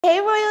Hey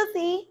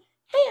royalty,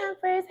 hey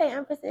empress, hey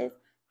empresses.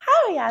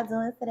 How are y'all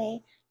doing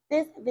today?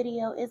 This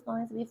video is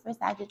going to be for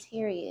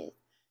Sagittarius,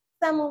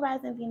 Sun, Moon,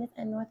 Rising, Venus,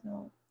 and North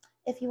Node.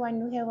 If you are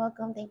new here,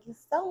 welcome. Thank you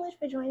so much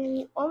for joining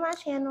me on my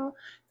channel.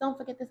 Don't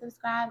forget to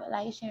subscribe,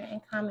 like, share,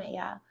 and comment,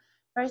 y'all.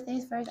 First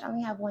things first, I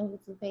only have one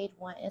YouTube page,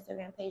 one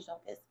Instagram page.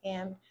 Don't get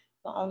scammed.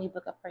 You'll only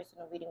book a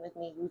personal reading with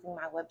me using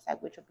my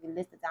website, which will be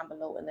listed down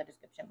below in the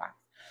description box.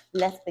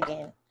 Let's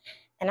begin.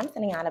 And I'm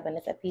sending out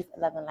abundance of peace,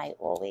 love, and light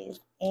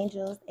always.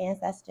 Angels,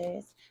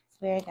 ancestors,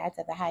 spirit guides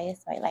of the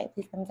highest white light,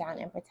 please come down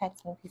and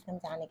protect me. Please come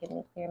down and give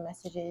me clear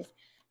messages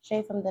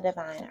straight from the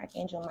divine.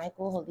 Archangel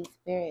Michael, Holy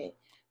Spirit,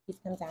 please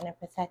come down and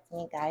protect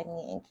me, guide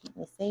me, and keep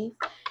me safe.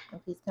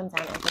 And please come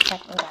down and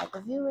protect and guide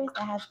the viewers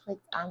that have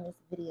clicked on this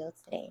video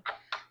today.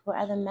 What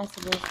are the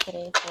messages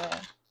today for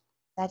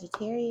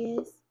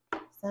Sagittarius,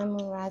 Sun,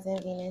 Moon,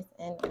 Rising, Venus,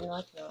 and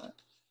North Node?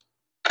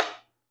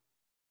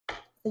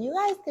 So you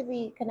guys could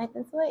be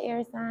connecting to an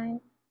air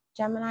sign.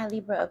 Gemini,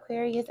 Libra,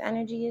 Aquarius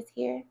energy is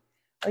here.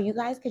 Or you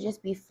guys could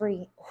just be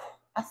free.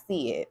 I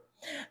see it.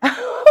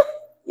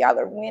 Y'all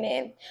are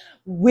winning.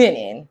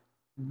 Like,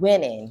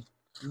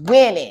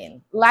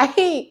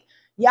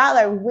 y'all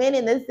are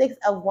winning the Six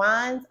of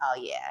Wands. Oh,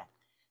 yeah.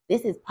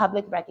 This is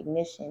public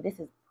recognition. This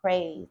is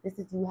praise. This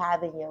is you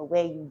having your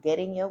way, you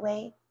getting your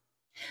way.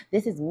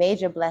 This is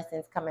major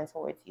blessings coming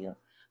towards you.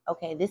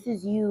 Okay, this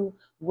is you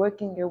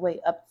working your way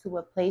up to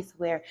a place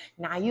where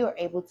now you are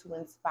able to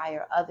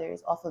inspire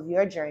others off of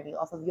your journey,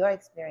 off of your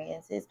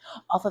experiences,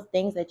 off of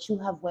things that you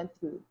have went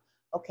through.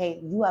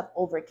 Okay, you have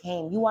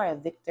overcame. You are a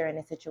victor in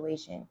a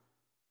situation.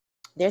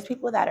 There's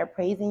people that are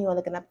praising you and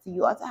looking up to you.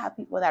 You also have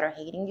people that are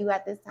hating you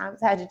at this time,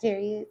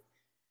 Sagittarius,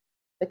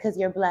 because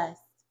you're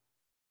blessed.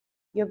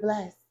 You're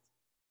blessed.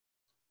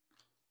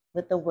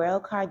 With the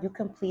World card, you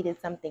completed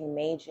something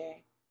major.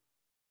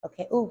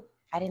 Okay, ooh,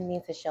 I didn't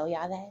mean to show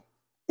y'all that.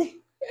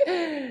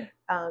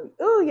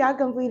 Y'all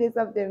completed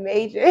something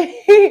major.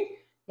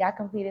 Y'all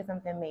completed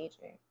something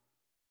major.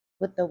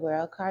 With the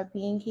World card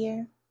being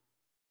here,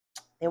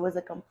 there was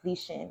a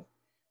completion.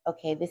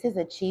 Okay, this is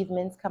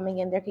achievements coming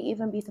in. There could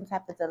even be some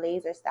type of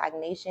delays or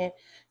stagnation,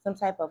 some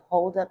type of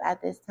holdup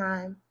at this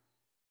time.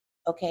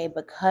 Okay,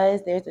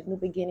 because there's a new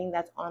beginning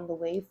that's on the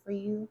way for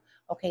you.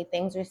 Okay,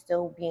 things are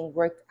still being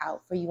worked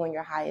out for you on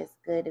your highest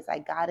good. It's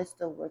like God is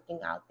still working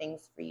out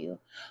things for you,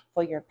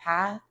 for your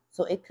path.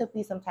 So it could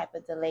be some type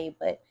of delay,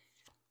 but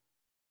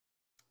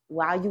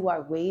while you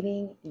are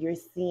waiting, you're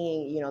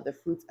seeing, the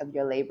fruits of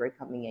your labor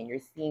coming in. You're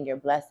seeing your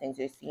blessings.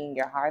 You're seeing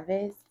your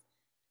harvest.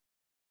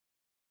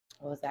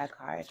 What was that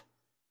card?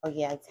 Oh,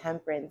 yeah,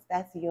 Temperance.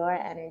 That's your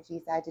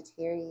energy,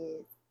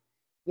 Sagittarius.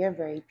 You're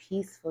very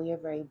peaceful. You're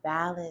very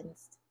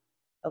balanced.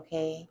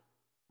 Okay?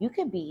 You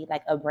could be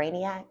like a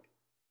brainiac,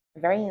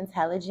 very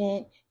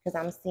intelligent, because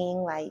I'm seeing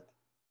like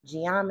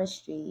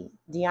geometry,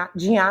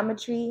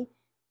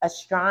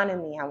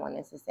 astronomy, I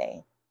wanted to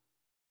say.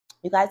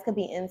 You guys could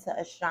be into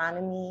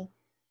astronomy,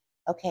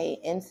 okay,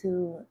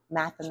 into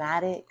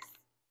mathematics.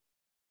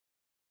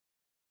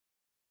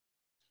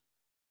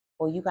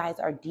 Or you guys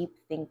are deep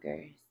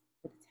thinkers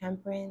with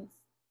Temperance.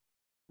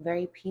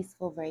 Very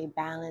peaceful, very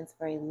balanced,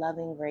 very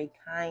loving, very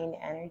kind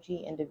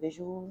energy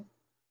individual.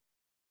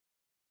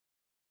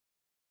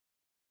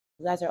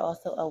 You guys are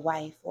also a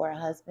wife or a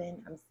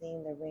husband. I'm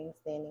seeing the ring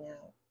standing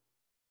out.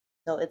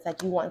 So it's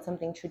like you want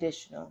something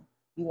traditional.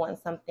 You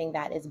want something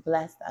that is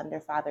blessed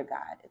under Father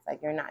God. It's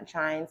like you're not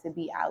trying to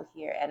be out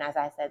here. And as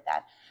I said,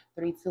 that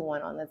 3, 2,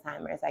 1 on the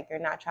timer. It's like you're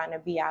not trying to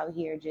be out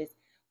here just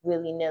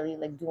willy-nilly,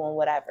 like doing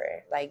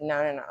whatever. Like,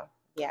 no.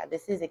 Yeah,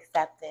 this is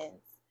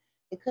acceptance.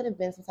 It could have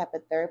been some type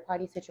of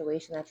third-party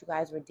situation that you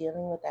guys were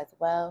dealing with as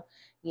well.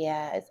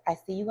 Yeah, I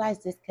see you guys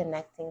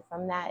disconnecting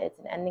from that. It's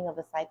an ending of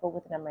a cycle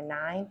with number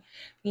 9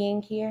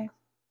 being here.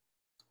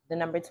 The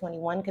number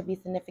 21 could be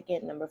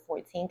significant. Number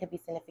 14 could be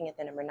significant.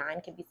 The number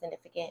 9 could be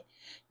significant.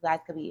 You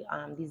guys could be,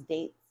 these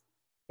dates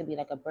could be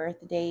like a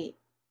birth date.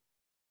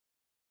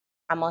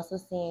 I'm also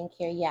seeing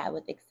here, yeah,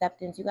 with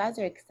acceptance, you guys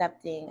are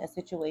accepting a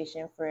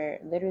situation for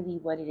literally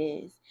what it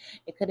is.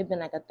 It could have been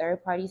like a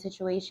third-party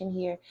situation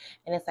here,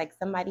 and it's like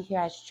somebody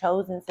here has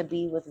chosen to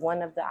be with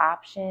one of the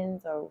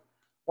options or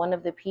one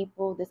of the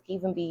people. This could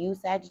even be you,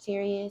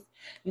 Sagittarius.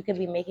 You could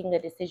be making a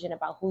decision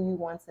about who you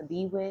want to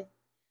be with,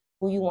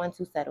 who you want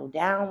to settle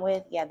down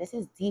with. Yeah, this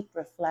is deep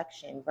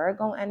reflection.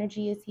 Virgo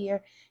energy is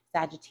here.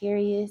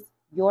 Sagittarius,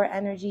 your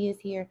energy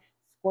is here.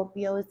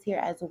 Scorpio is here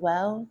as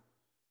well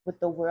with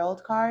the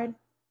World card.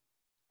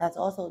 That's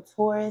also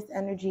Taurus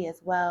energy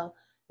as well.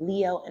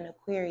 Leo and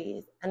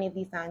Aquarius. Any of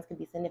these signs could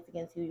be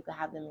significant to you. You could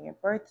have them in your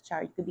birth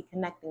chart. You could be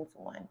connecting to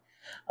one.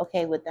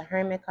 Okay, with the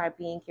Hermit card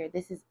being here,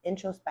 this is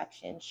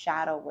introspection,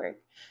 shadow work.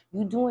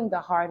 You doing the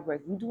hard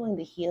work. You doing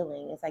the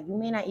healing. It's like you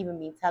may not even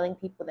be telling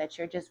people that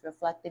you're just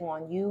reflecting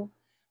on you.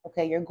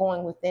 Okay, you're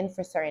going within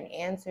for certain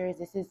answers.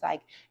 This is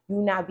like you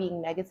not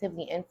being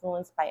negatively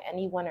influenced by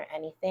anyone or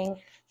anything.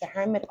 The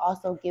Hermit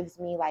also gives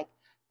me like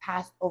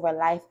past over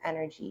life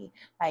energy.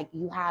 Like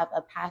you have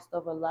a past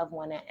over loved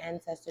one, an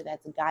ancestor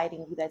that's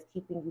guiding you, that's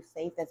keeping you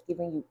safe, that's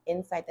giving you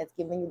insight, that's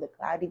giving you the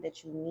clarity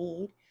that you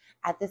need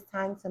at this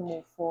time to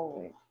move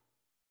forward.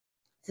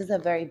 This is a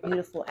very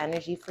beautiful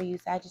energy for you,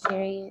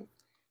 Sagittarius.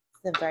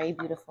 It's a very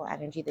beautiful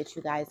energy that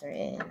you guys are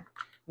in,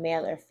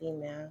 male or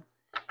female.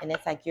 And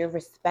it's like you're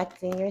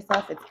respecting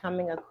yourself. It's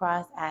coming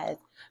across as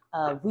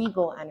a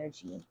regal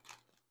energy.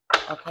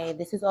 Okay,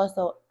 this is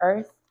also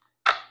earth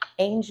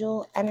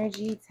angel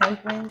energy,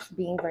 temperance,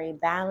 being very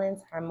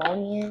balanced,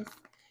 harmonious,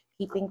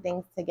 keeping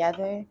things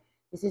together.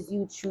 This is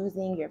you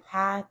choosing your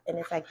path, and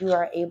it's like you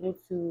are able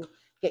to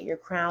get your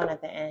crown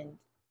at the end.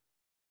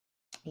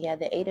 Yeah,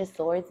 the Eight of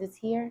Swords is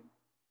here.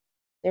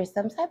 There's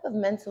some type of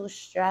mental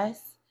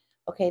stress.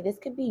 Okay, this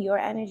could be your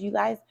energy. You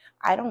guys,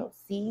 I don't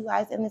see you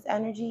guys in this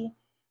energy,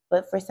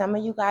 but for some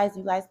of you guys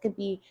could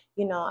be,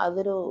 a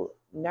little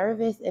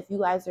nervous if you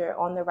guys are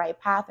on the right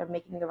path or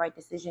making the right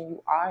decision.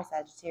 You are,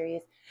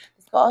 Sagittarius.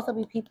 This could also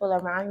be people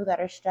around you that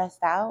are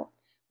stressed out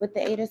with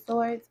the Eight of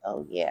Swords.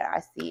 Oh, yeah, I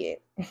see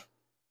it.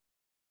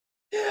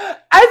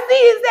 I see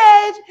it,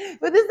 Sag,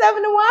 with the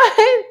Seven of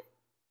Wands.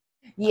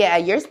 Yeah,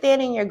 you're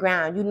standing your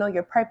ground. You know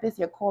your purpose,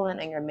 your calling,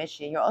 and your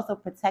mission. You're also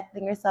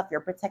protecting yourself.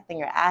 You're protecting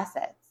your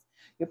assets.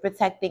 You're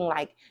protecting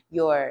like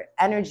your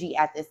energy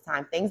at this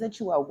time. Things that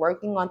you are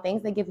working on,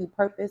 things that give you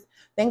purpose,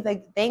 things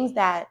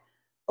that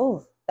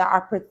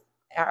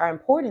are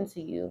important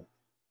to you.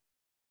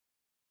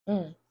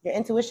 Your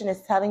intuition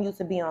is telling you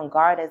to be on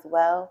guard as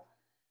well.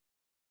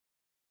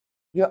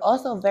 You're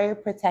also very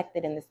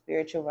protected in the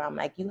spiritual realm.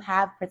 Like you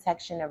have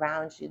protection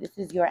around you. This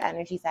is your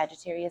energy,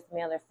 Sagittarius,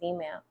 male or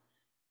female.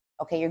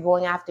 Okay, you're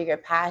going after your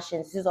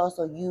passions. This is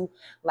also you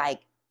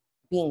like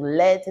being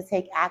led to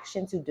take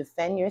action to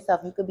defend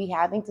yourself. You could be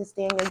having to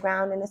stand your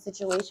ground in a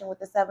situation with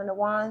the Seven of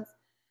Wands.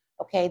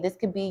 Okay, this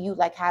could be you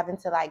like having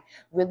to like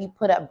really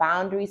put up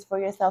boundaries for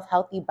yourself,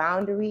 healthy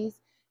boundaries.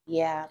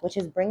 Yeah, which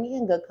is bringing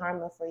in good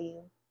karma for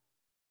you.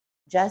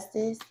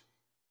 Justice.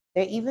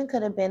 There even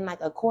could have been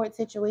like a court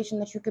situation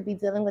that you could be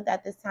dealing with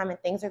at this time, and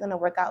things are going to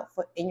work out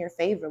in your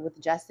favor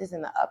with justice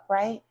in the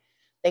upright.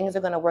 Things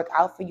are going to work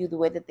out for you the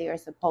way that they are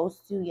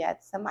supposed to. Yeah,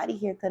 somebody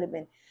here could have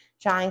been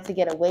trying to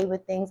get away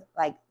with things,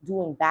 like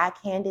doing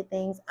backhanded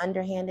things,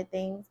 underhanded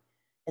things,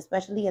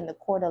 especially in the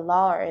court of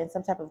law or in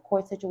some type of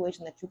court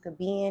situation that you could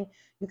be in.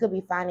 You could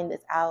be finding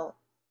this out.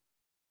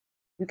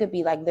 You could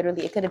be like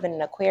literally, it could have been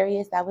an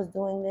Aquarius that was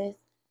doing this.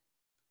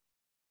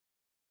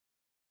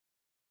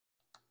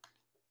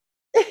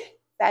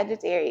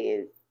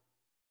 Sagittarius.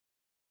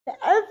 The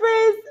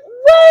Empress.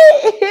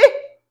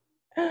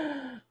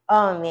 What?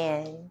 Oh,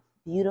 man.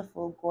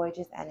 Beautiful,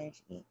 gorgeous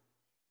energy.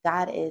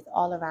 God is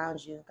all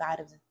around you. God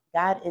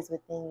is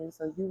within you,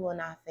 so you will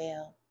not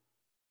fail.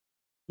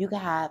 You could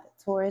have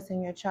Taurus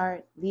in your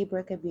chart.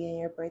 Libra could be in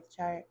your birth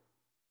chart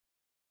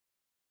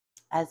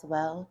as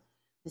well.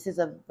 This is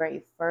a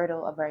very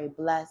fertile, a very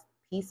blessed,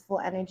 peaceful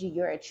energy.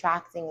 You're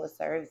attracting what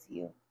serves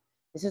you.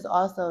 This is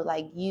also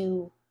like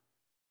you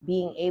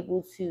being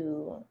able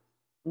to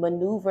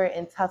maneuver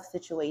in tough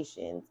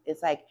situations.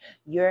 It's like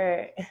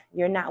you're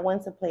not one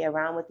to play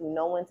around with. You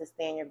know when to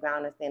stand your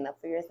ground and stand up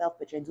for yourself,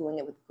 but you're doing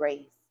it with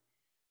grace.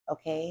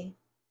 Okay?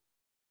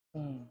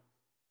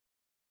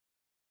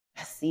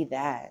 I see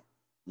that.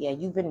 Yeah,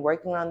 you've been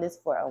working on this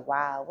for a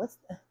while.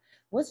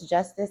 What's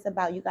justice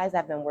about? You guys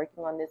have been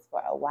working on this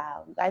for a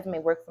while. You guys may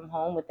work from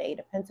home with the Eight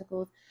of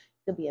Pentacles.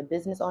 You could be a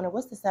business owner.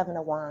 What's the Seven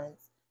of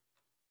Wands?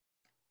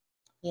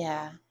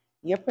 Yeah,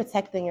 you're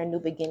protecting your new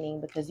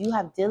beginning because you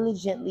have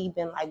diligently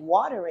been like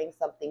watering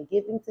something,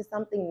 giving to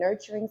something,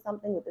 nurturing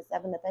something with the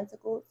Seven of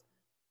Pentacles.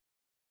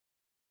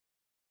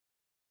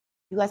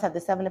 You guys have the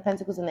Seven of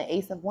Pentacles and the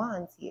Ace of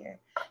Wands here.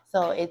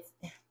 So it's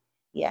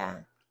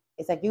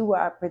like you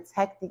are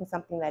protecting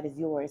something that is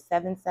yours.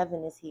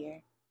 7-7 is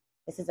here.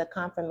 This is a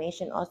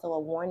confirmation, also a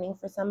warning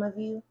for some of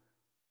you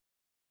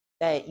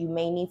that you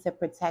may need to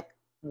protect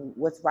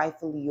what's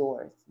rightfully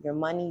yours. Your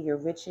money, your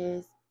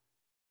riches,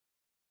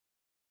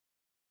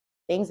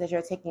 things that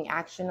you're taking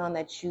action on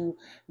that you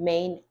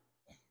may...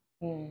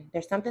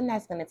 there's something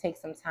that's going to take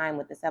some time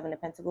with the Seven of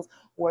Pentacles,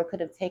 or it could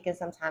have taken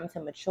some time to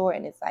mature,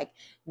 and it's like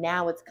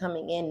now it's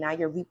coming in. Now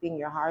you're reaping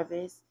your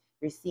harvest.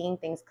 You're seeing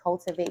things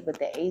cultivate with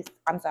the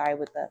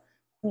with the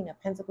Queen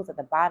of Pentacles at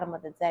the bottom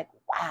of the deck.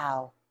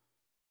 Wow.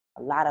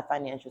 A lot of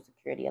financial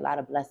security, a lot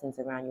of blessings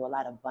around you, a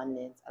lot of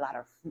abundance, a lot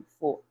of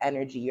fruitful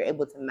energy. You're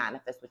able to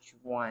manifest what you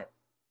want.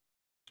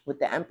 With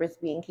the Empress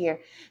being here,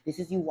 this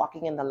is you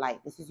walking in the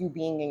light. This is you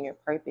being in your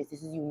purpose.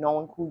 This is you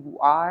knowing who you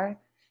are.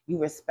 You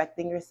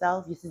respecting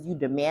yourself. This is you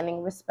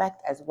demanding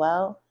respect as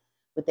well.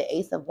 With the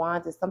Ace of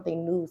Wands, it's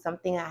something new,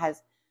 something that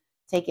has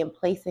taken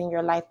place in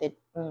your life that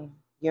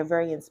you're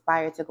very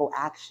inspired to go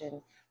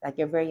action. Like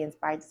you're very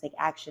inspired to take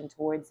action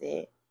towards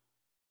it.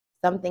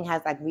 Something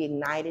has like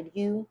reignited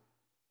you,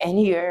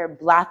 and you're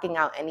blocking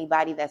out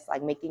anybody that's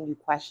like making you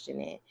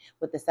question it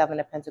with the Seven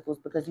of Pentacles,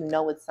 because you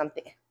know it's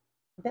something.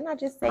 Didn't I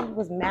just say you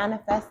was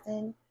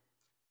manifesting?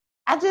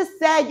 I just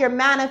said you're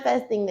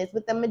manifesting this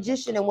with the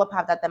Magician, and what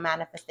popped out? The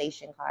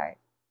manifestation card.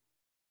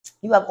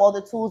 You have all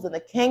the tools in the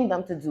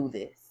kingdom to do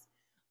this.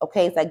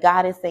 Okay, it's like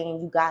God is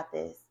saying you got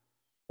this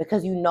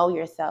because you know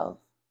yourself.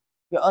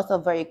 You're also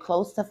very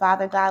close to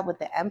Father God with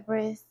the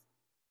Empress.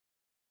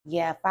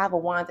 Yeah, Five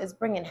of Wands, it's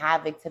bringing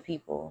havoc to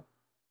people.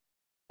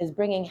 It's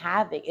bringing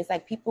havoc. It's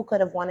like people could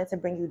have wanted to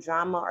bring you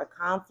drama or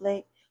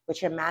conflict,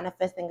 but you're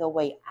manifesting a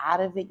way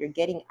out of it. You're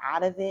getting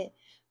out of it.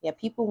 Yeah,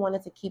 people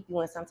wanted to keep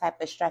you in some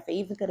type of strife. It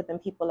even could have been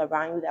people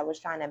around you that was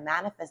trying to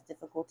manifest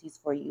difficulties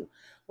for you.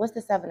 What's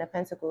the Seven of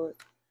Pentacles?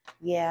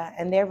 Yeah,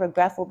 and they're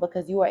regretful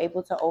because you are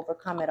able to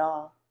overcome it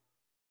all.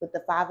 With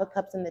the Five of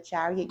Cups and the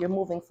Chariot, you're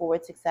moving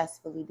forward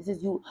successfully. This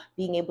is you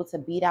being able to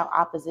beat out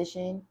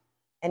opposition,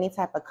 any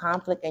type of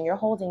conflict, and you're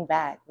holding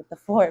back. With the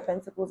Four of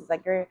Pentacles, it's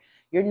like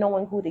you're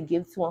knowing who to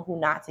give to and who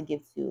not to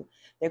give to.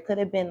 There could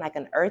have been like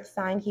an earth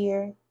sign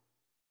here,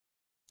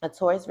 a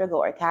Taurus, Virgo,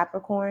 or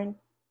Capricorn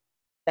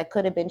that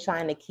could have been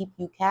trying to keep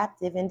you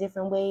captive in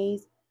different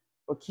ways,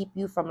 or keep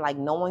you from like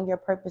knowing your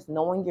purpose,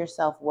 knowing your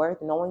self-worth,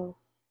 knowing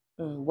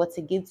what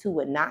to give to,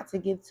 what not to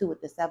give to.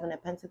 With the Seven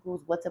of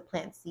Pentacles, what to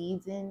plant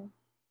seeds in.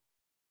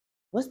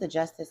 What's the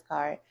Justice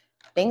card?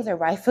 Things are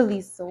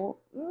rightfully so.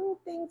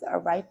 Things are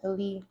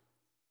rightfully,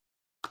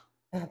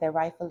 they're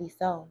rightfully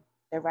so.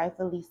 They're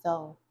rightfully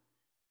so.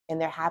 And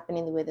they're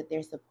happening the way that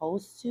they're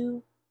supposed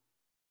to.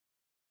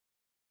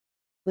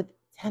 With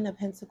Ten of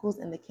Pentacles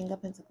and the King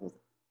of Pentacles.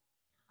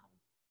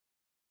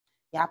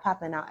 Y'all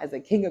popping out as a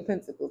King of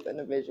Pentacles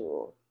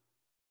individual.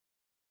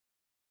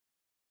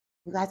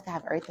 You guys can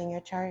have Earth in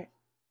your chart.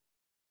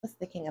 What's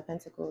the King of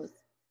Pentacles?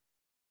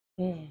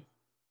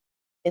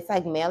 It's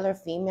like male or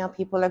female,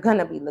 people are going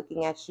to be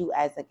looking at you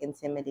as like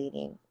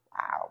intimidating.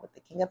 Wow. With the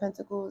King of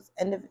Pentacles.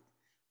 And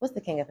what's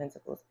the King of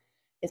Pentacles?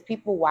 It's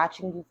people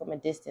watching you from a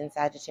distance,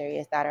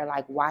 Sagittarius, that are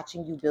like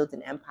watching you build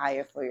an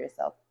empire for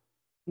yourself.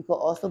 You could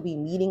also be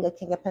meeting a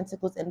King of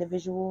Pentacles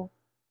individual.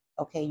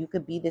 Okay, you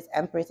could be this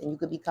Empress and you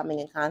could be coming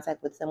in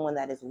contact with someone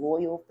that is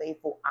loyal,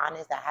 faithful,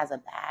 honest, that has a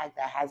bag,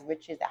 that has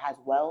riches, that has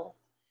wealth.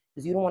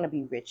 Because you don't want to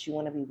be rich, you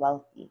want to be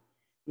wealthy.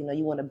 You know,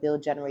 you want to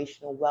build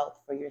generational wealth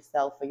for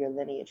yourself, for your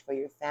lineage, for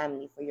your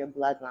family, for your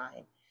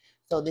bloodline.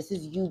 So this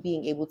is you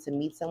being able to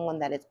meet someone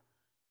that is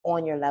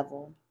on your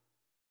level.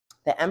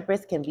 The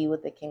Empress can be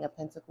with the King of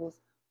Pentacles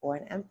or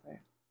an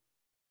Emperor.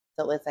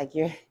 So it's like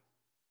you're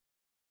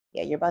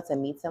about to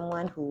meet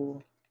someone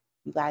who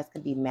you guys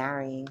could be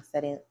marrying,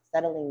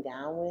 settling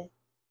down with,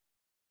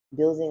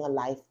 building a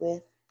life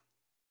with,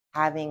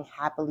 having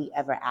happily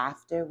ever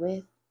after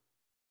with.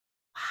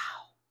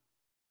 Wow.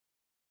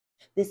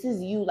 This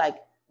is you like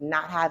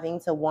not having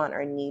to want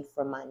or need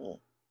for money.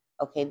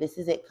 Okay, this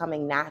is it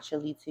coming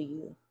naturally to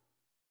you.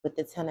 With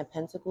the Ten of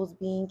Pentacles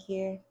being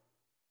here.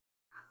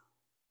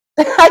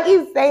 I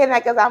keep saying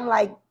that because I'm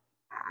like,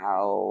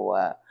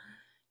 ow.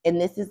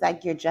 And this is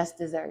like your just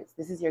desserts.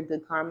 This is your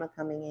good karma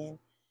coming in.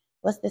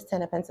 What's this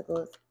Ten of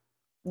Pentacles?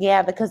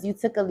 Yeah, because you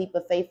took a leap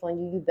of faith on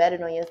you. You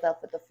betted on yourself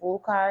with the Fool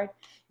card.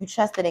 You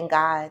trusted in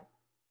God.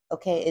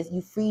 Okay, is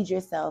you freed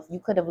yourself. You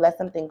could have let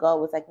something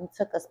go. It's like you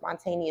took a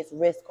spontaneous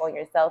risk on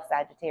yourself,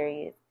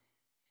 Sagittarius.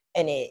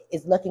 And it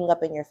is looking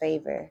up in your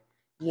favor.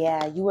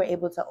 Yeah, you were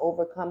able to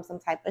overcome some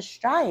type of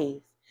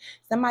strife.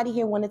 Somebody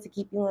here wanted to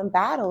keep you in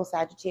battle,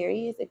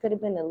 Sagittarius. It could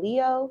have been a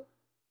Leo.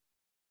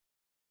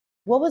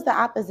 What was the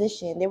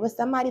opposition? There was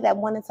somebody that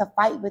wanted to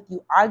fight with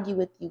you, argue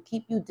with you,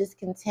 keep you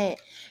discontent.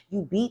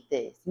 You beat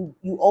this.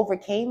 You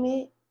overcame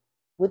it.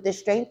 With the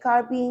Strength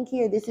card being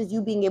here, this is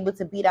you being able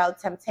to beat out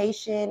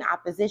temptation,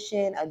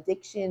 opposition,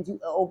 addictions,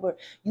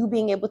 you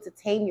being able to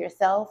tame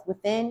yourself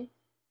within.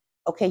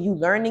 Okay, you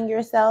learning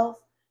yourself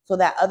so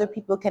that other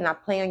people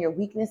cannot play on your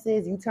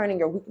weaknesses. You turning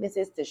your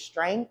weaknesses to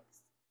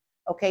strengths.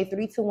 Okay,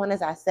 3, 2, 1,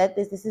 as I said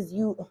this is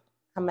you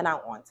coming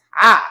out on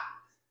top.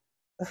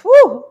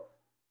 Whew.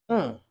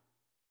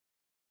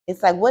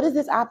 It's like, what is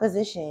this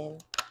opposition?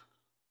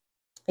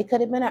 It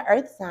could have been an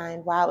earth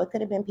sign. Wow, it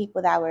could have been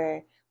people that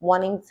were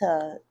wanting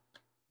to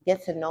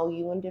get to know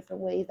you in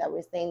different ways, that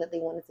were saying that they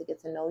wanted to get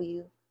to know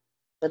you,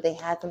 but they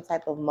had some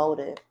type of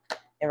motive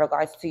in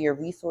regards to your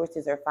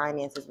resources or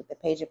finances. With the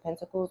Page of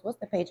Pentacles. What's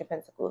the Page of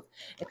Pentacles?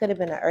 It could have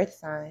been an earth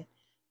sign.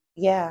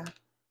 Yeah.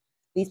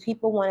 These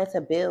people wanted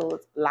to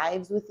build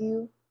lives with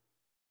you.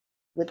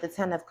 With the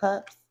Ten of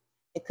Cups.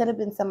 It could have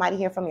been somebody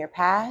here from your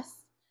past.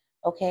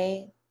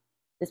 Okay.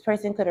 This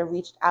person could have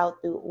reached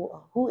out through,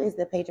 who is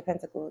the Page of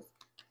Pentacles?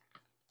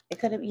 It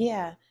could have,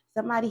 yeah.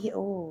 Somebody here,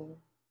 oh.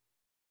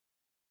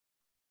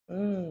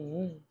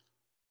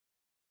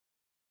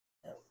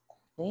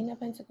 Queen of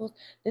Pentacles.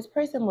 This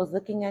person was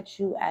looking at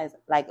you as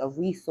like a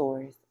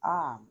resource.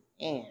 Oh,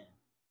 man.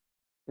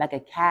 Like a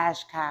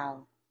cash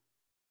cow.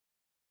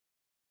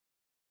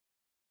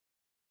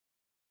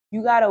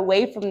 You got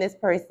away from this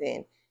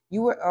person.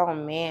 You were, oh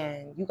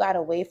man, you got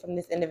away from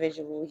this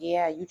individual.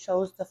 Yeah, you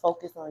chose to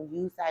focus on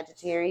you,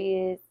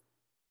 Sagittarius.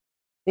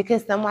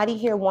 Because somebody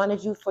here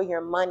wanted you for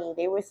your money.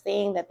 They were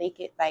saying that they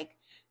could, like,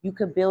 you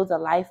could build a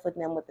life with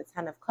them with the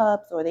Ten of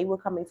Cups, or they were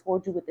coming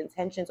towards you with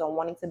intentions on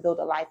wanting to build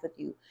a life with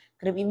you.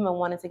 Could have even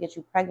wanted to get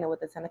you pregnant with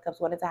the Ten of Cups,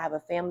 wanted to have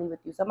a family with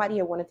you. Somebody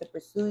here wanted to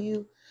pursue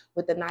you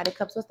with the Knight of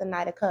Cups. What's the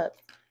Knight of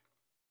Cups?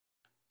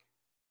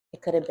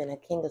 It could have been a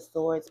King of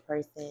Swords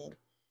person.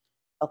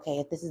 Okay,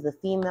 if this is the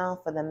female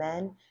for the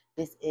men,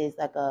 this is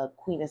like a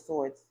Queen of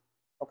Swords.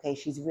 Okay,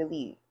 she's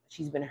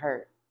been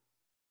hurt.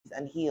 She's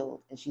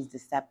unhealed and she's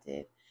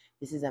deceptive.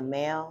 This is a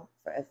male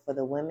for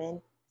the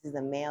women. This is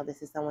a male.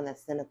 This is someone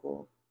that's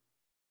cynical.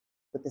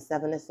 With the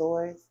Seven of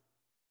Swords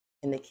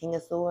and the King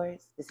of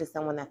Swords, this is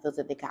someone that feels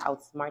that they can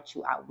outsmart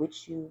you,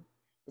 outwit you.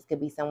 This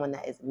could be someone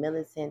that is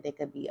militant. They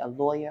could be a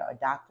lawyer or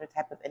doctor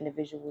type of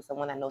individual,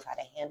 someone that knows how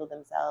to handle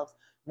themselves,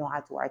 know how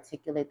to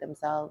articulate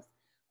themselves.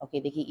 Okay,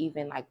 they could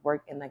even like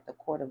work in like the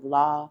court of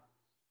law,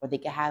 or they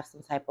could have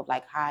some type of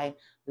like high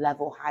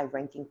level, high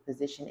ranking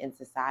position in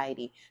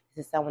society.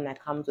 This is someone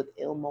that comes with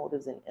ill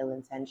motives and ill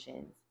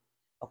intentions.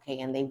 Okay,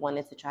 and they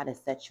wanted to try to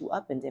set you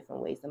up in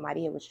different ways.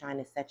 Somebody here was trying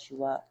to set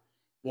you up.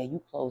 Yeah,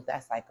 you closed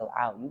that cycle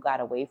out. You got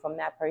away from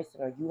that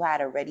person, or you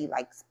had already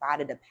like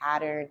spotted a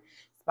pattern,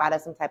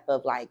 spotted some type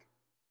of like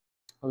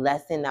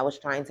lesson that was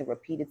trying to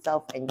repeat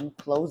itself, and you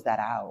closed that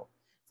out.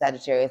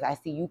 Sagittarius, I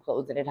see you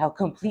closing it out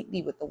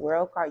completely with the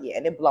World card. Yeah,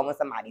 and it blowing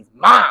somebody's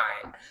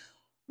mind.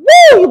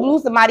 Woo! You blew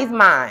somebody's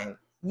mind.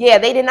 Yeah,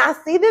 they did not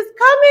see this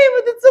coming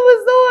with the Two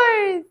of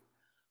Swords.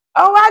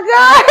 Oh my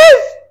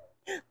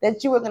gosh!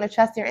 That you were going to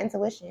trust your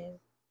intuition.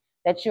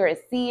 That you're a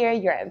seer,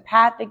 you're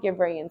empathic, you're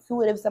very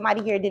intuitive.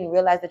 Somebody here didn't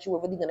realize that you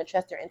were really going to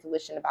trust your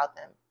intuition about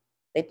them.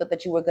 They thought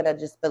that you were going to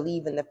just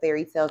believe in the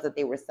fairy tales that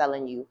they were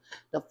selling you,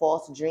 the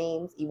false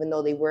dreams, even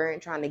though they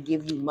weren't trying to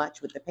give you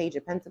much with the Page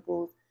of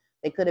Pentacles.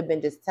 They could have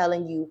been just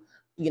telling you,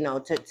 you know,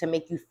 to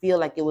make you feel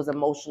like it was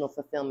emotional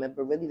fulfillment.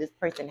 But really, this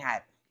person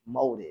had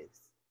motives.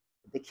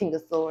 The King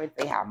of Swords,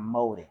 they have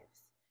motives.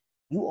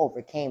 You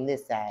overcame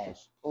this, Sag.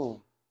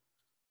 Ooh.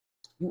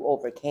 You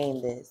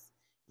overcame this.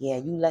 Yeah,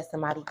 you let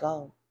somebody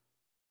go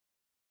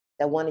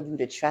that wanted you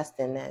to trust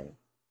in them.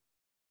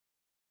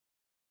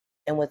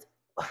 And what's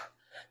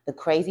the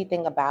crazy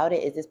thing about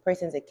it is this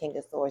person's a King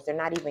of Swords. They're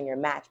not even your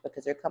match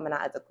because they're coming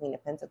out as a Queen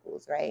of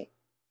Pentacles, right?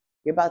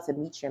 You're about to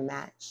meet your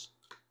match,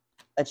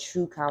 a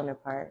true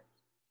counterpart.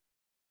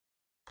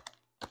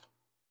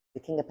 The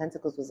King of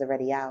Pentacles was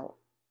already out.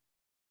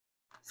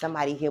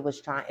 Somebody here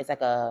was trying, it's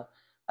like a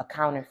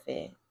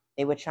counterfeit.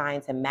 They were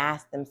trying to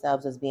mask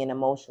themselves as being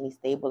emotionally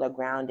stable or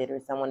grounded, or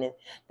someone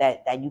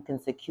that you can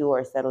secure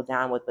or settle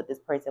down with. But this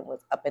person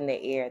was up in the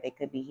air. They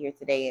could be here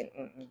today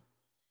and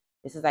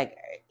this is like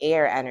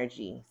air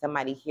energy.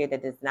 Somebody here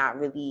that is not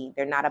really,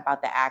 they're not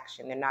about the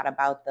action. They're not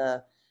about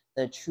the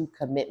true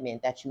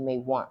commitment that you may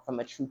want from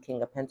a true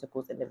King of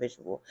Pentacles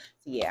individual.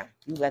 So yeah,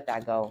 you let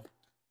that go.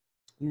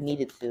 You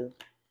needed to.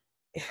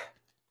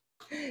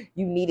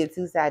 You needed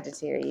to,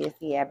 Sagittarius.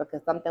 Yeah,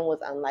 because something was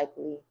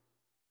unlikely.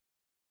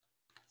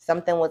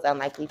 Something was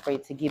unlikely for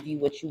it to give you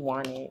what you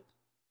wanted.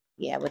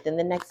 Yeah, within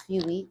the next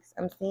few weeks,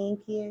 I'm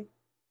seeing here,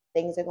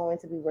 things are going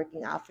to be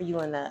working out for you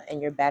in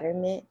your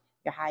betterment,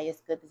 your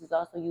highest good. This is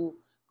also you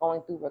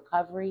going through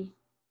recovery.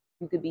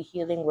 You could be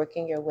healing,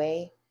 working your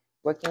way,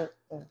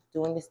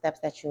 doing the steps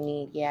that you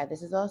need. Yeah,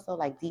 this is also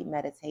like deep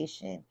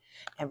meditation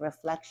and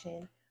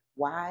reflection.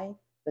 Why?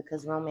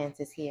 Because romance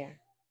is here.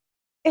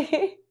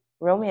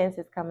 Romance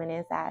is coming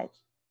inside.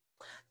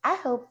 I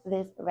hope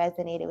this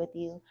resonated with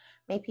you.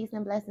 May peace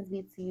and blessings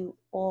be to you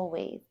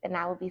always. And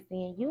I will be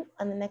seeing you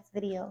on the next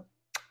video.